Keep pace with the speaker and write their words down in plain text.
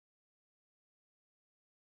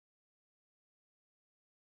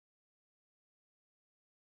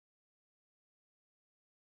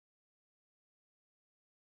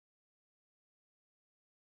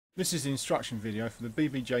This is the instruction video for the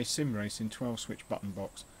BBJ SimRacing 12 switch button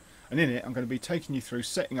box, and in it I'm going to be taking you through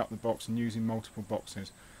setting up the box and using multiple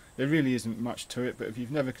boxes. There really isn't much to it, but if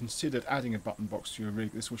you've never considered adding a button box to your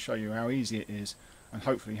rig, this will show you how easy it is and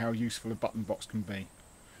hopefully how useful a button box can be.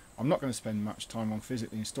 I'm not going to spend much time on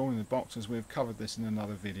physically installing the box as we have covered this in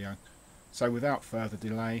another video, so without further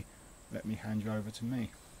delay let me hand you over to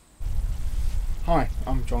me. Hi,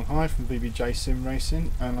 I'm John Hyde from BBJ SimRacing,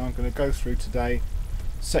 and I'm going to go through today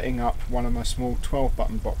setting up one of my small 12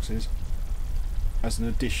 button boxes as an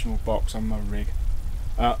additional box on my rig.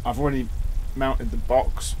 I've already mounted the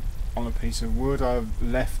box on a piece of wood. I've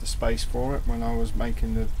left the space for it when I was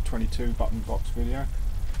making the 22 button box video,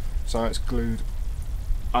 so it's glued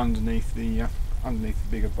underneath the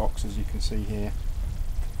bigger box, as you can see here.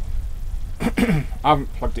 I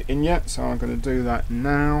haven't plugged it in yet, so I'm going to do that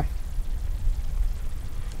now.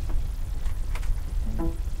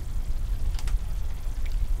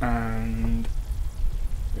 And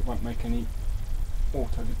it won't make any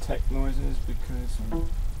auto detect noises because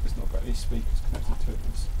it's not got any speakers connected to it.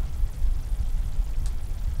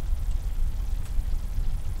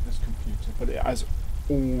 This computer, but it has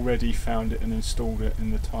already found it and installed it in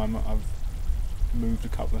the time that I've moved a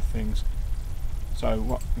couple of things. So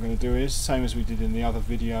what I'm going to do is, same as we did in the other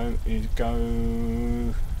video, is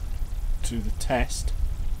go to the test.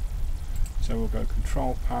 So we'll go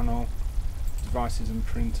control panel, devices and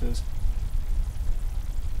printers,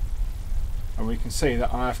 and we can see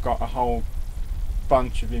that I've got a whole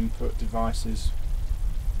bunch of input devices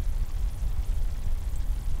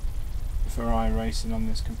for iRacing on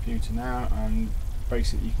this computer now, and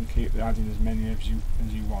basically you can keep adding as many as you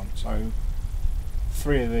want. So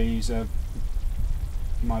 3 of these are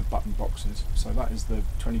my button boxes, so that is the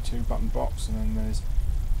 22 button box, and then there's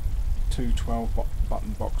 2 12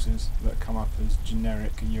 button boxes that come up as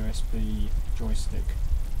generic USB joystick.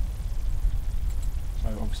 So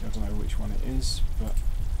obviously I don't know which one it is, but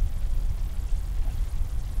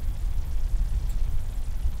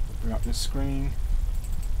we'll bring up this screen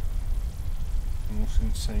and we'll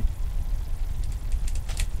soon see.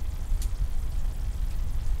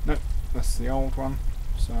 Nope, that's the old one.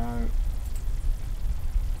 So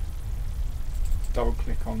double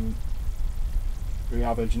click on the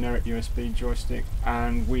other generic USB joystick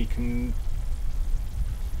and we can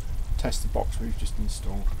test the box we've just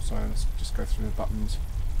installed. So let's just go through the buttons.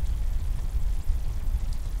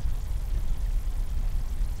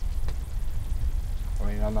 I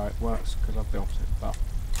mean, I know it works because I built it, but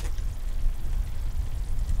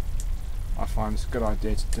I find it's a good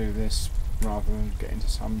idea to do this rather than get into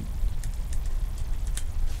some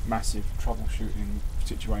massive troubleshooting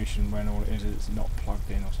situation when all it is it's not plugged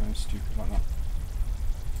in or something stupid like that.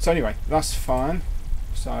 So anyway, that's fine.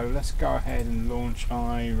 So let's go ahead and launch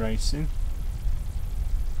iRacing.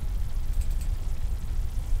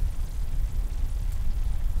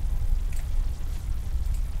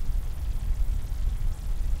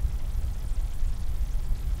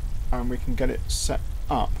 And we can get it set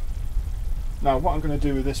up. Now what I'm going to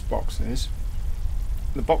do with this box is,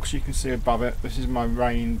 the box you can see above it, this is my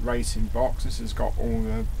racing box. This has got all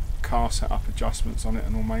the car setup adjustments on it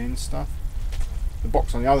and all my in stuff. The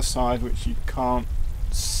box on the other side, which you can't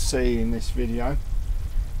see in this video,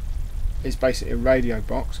 is basically a radio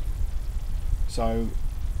box. So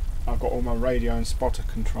I've got all my radio and spotter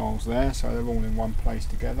controls there, so they're all in one place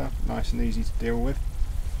together, nice and easy to deal with.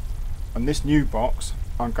 And this new box,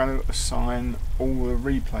 I'm going to assign all the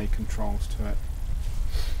replay controls to it.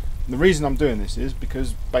 And the reason I'm doing this is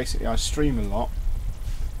because basically I stream a lot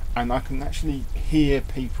and I can actually hear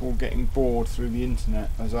people getting bored through the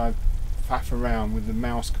internet as I faff around with the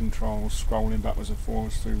mouse controls scrolling backwards and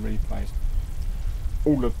forwards through replays.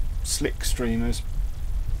 All the slick streamers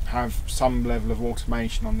have some level of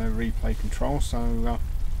automation on their replay control, so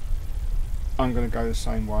I'm going to go the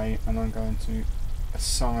same way and I'm going to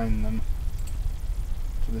assign them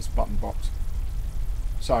to this button box.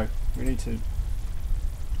 So we need to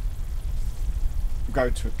go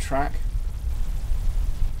to a track.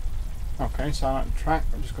 Okay, so at the track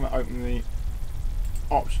I'm just going to open the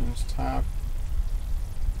options tab,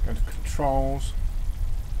 go to controls,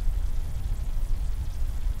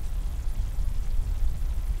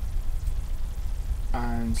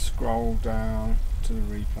 and scroll down to the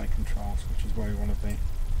replay controls, which is where we want to be.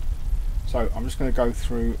 So I'm just going to go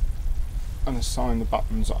through and assign the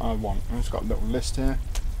buttons that I want. I've just got a little list here.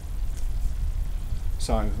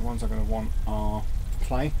 So the ones I'm going to want are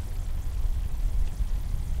play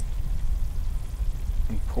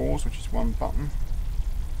and pause, which is one button,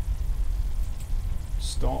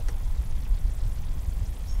 stop,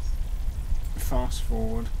 fast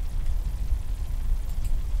forward,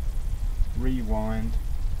 rewind.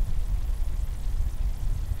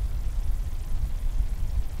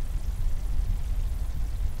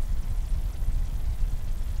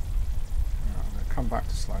 I'm going to come back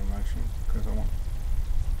to slow motion because I want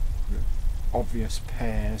the obvious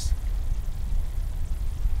pairs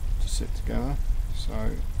to sit together. So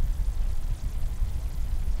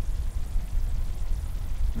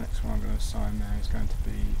next one I'm going to assign there is going to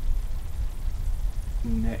be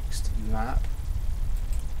next lap,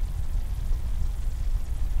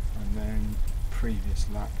 and then previous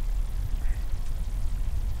lap.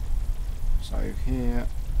 So here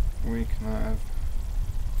we can have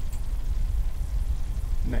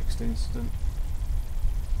next incident,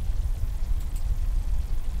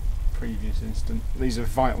 previous incident. These are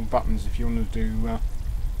vital buttons if you want to do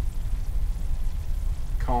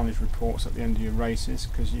carnage reports at the end of your races,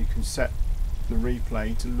 because you can set the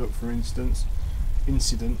replay to look for incidents,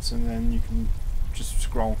 and then you can just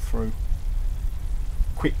scroll through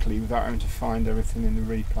quickly without having to find everything in the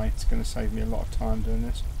replay. It's going to save me a lot of time doing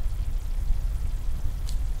this.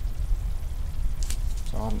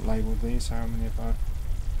 So I haven't labelled these. How many have I?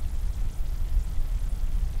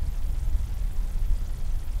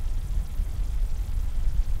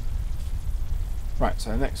 Right,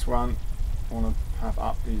 so the next one I want to have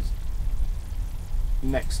up is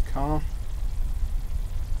next car.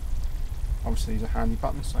 Obviously these are handy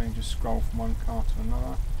buttons, so you can just scroll from one car to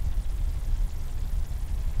another.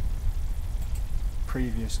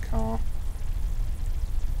 Previous car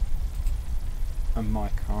and my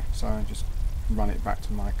car, so I just run it back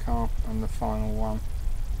to my car, and the final one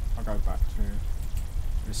I'll go back to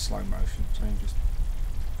this slow motion, so you just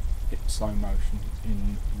hit slow motion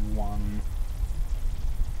in one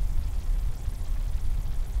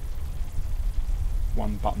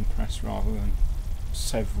button press rather than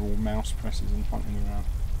several mouse presses and hunting around.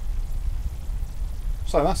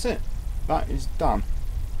 So that's it, that is done.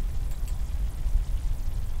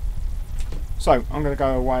 So I'm going to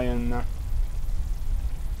go away and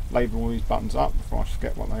label all these buttons up before I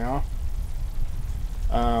forget what they are.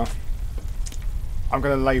 I'm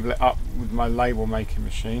going to label it up with my label making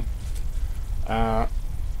machine. I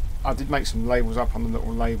did make some labels up on the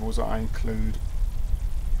little labels that I include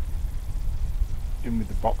in with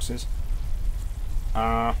the boxes,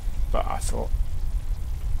 but I thought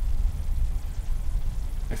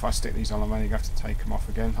if I stick these on I'm only going to have to take them off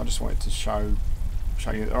again. I just wanted to show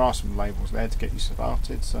you there are some labels there to get you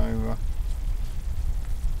started, so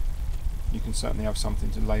you can certainly have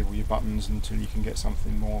something to label your buttons until you can get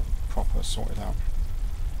something more proper sorted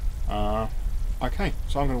out. Okay,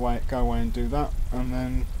 so I'm going to go away and do that, and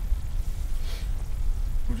then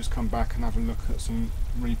we'll just come back and have a look at some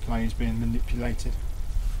replays being manipulated.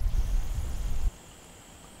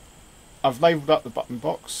 I've labelled up the button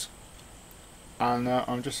box, and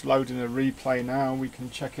I'm just loading a replay now. We can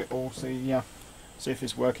check it all, see if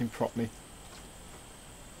it's working properly.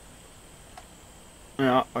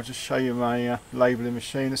 Yeah, I'll just show you my labelling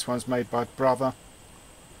machine. This one's made by Brother,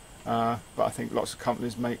 but I think lots of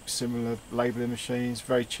companies make similar labelling machines.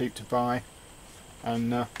 Very cheap to buy,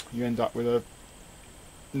 and you end up with a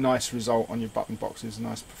nice result on your button boxes. A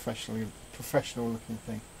nice professional looking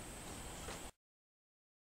thing.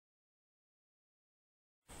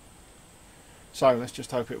 So let's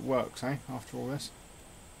just hope it works, after all this.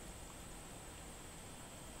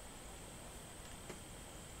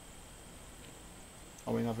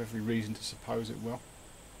 I mean, I've every reason to suppose it will.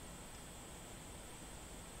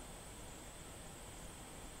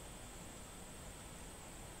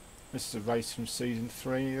 This is a race from season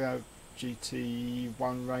 3,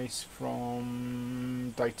 GT1 race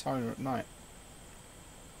from Daytona at night.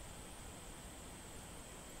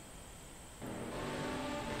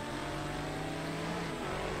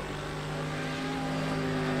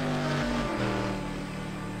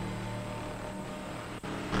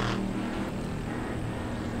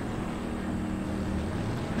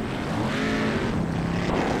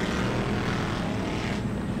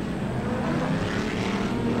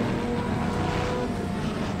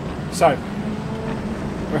 So,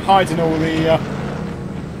 we're hiding all the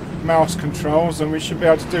mouse controls, and we should be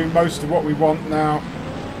able to do most of what we want now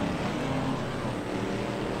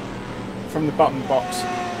from the button box.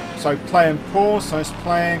 So play and pause, so it's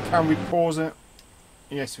playing. Can we pause it?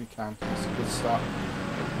 Yes we can, that's a good start.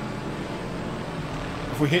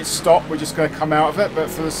 If we hit stop we're just going to come out of it, but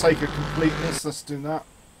for the sake of completeness let's do that.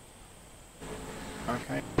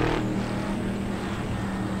 Okay.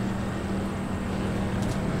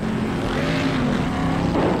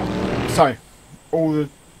 So, all the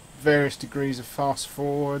various degrees of fast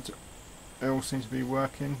forward, they all seem to be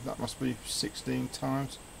working. That must be 16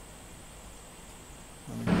 times.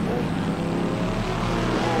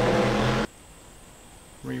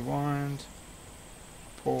 rewind,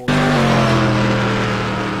 pause.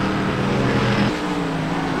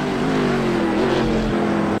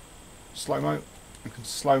 Slow-mo. You can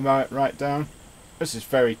slow-mo it right down. This is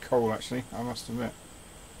very cool actually, I must admit.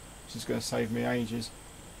 This is going to save me ages.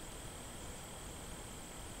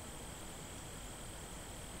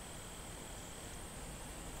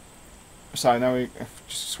 So now we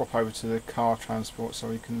just swap over to the car transport so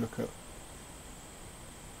we can look at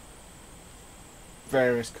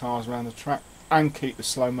various cars around the track and keep the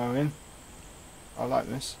slow-mo in. I like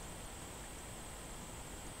this.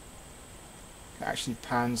 It actually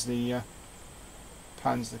pans the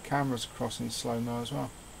cameras across in slow-mo as well.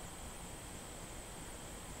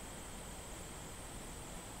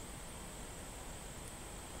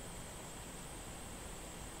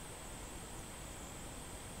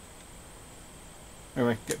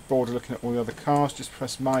 Anyway, get bored of looking at all the other cars, just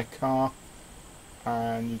press my car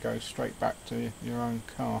and you go straight back to your own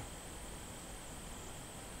car.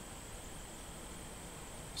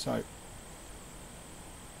 So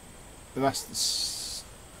that's the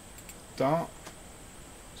start.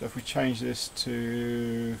 So if we change this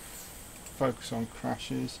to focus on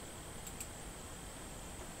crashes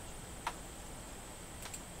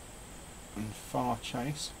and far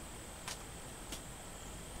chase.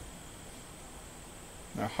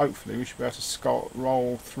 Now hopefully we should be able to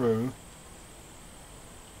roll through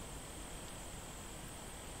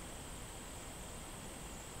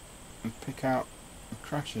and pick out the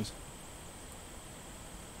crashes.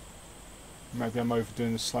 Maybe I'm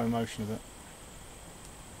overdoing the slow motion of it.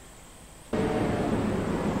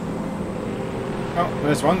 Oh,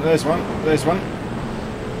 there's one, there's one, there's one.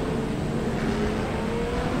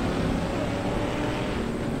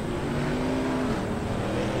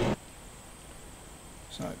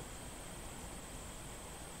 So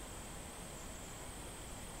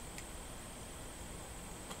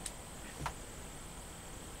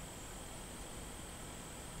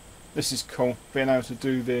this is cool, being able to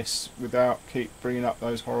do this without keep bringing up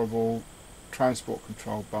those horrible transport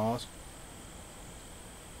control bars.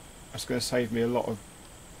 That's going to save me a lot of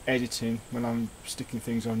editing when I'm sticking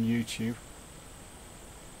things on YouTube.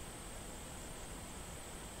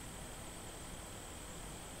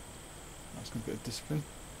 That's a bit of discipline,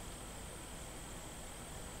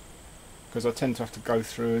 because I tend to have to go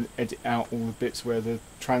through and edit out all the bits where the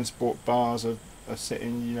transport bars are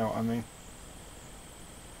sitting, you know what I mean.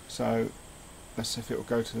 So let's see if it will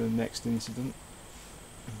go to the next incident.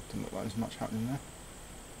 Doesn't look like there's much happening there.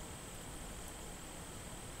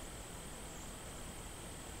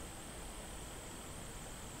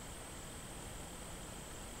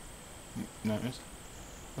 No, it is.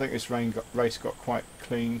 I think this race got quite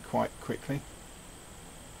clean quite quickly.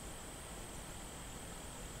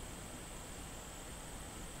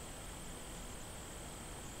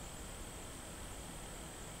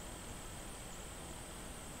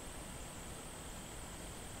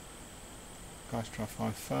 Guys, try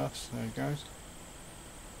 5 first. There he goes.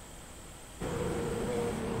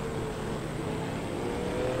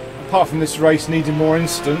 Apart from this race needing more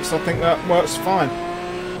incidents, I think that works fine.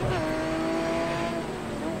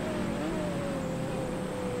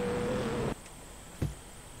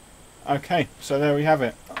 Okay, so there we have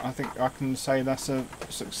it. I think I can say that's a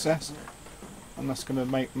success, and that's going to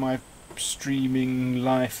make my streaming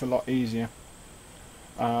life a lot easier.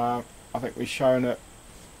 I think we've shown that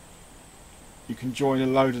you can join a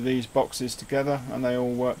load of these boxes together and they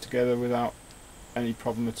all work together without any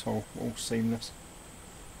problem at all seamless.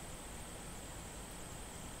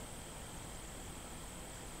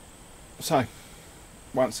 So,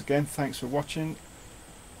 once again, thanks for watching,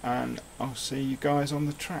 and I'll see you guys on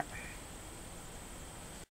the track.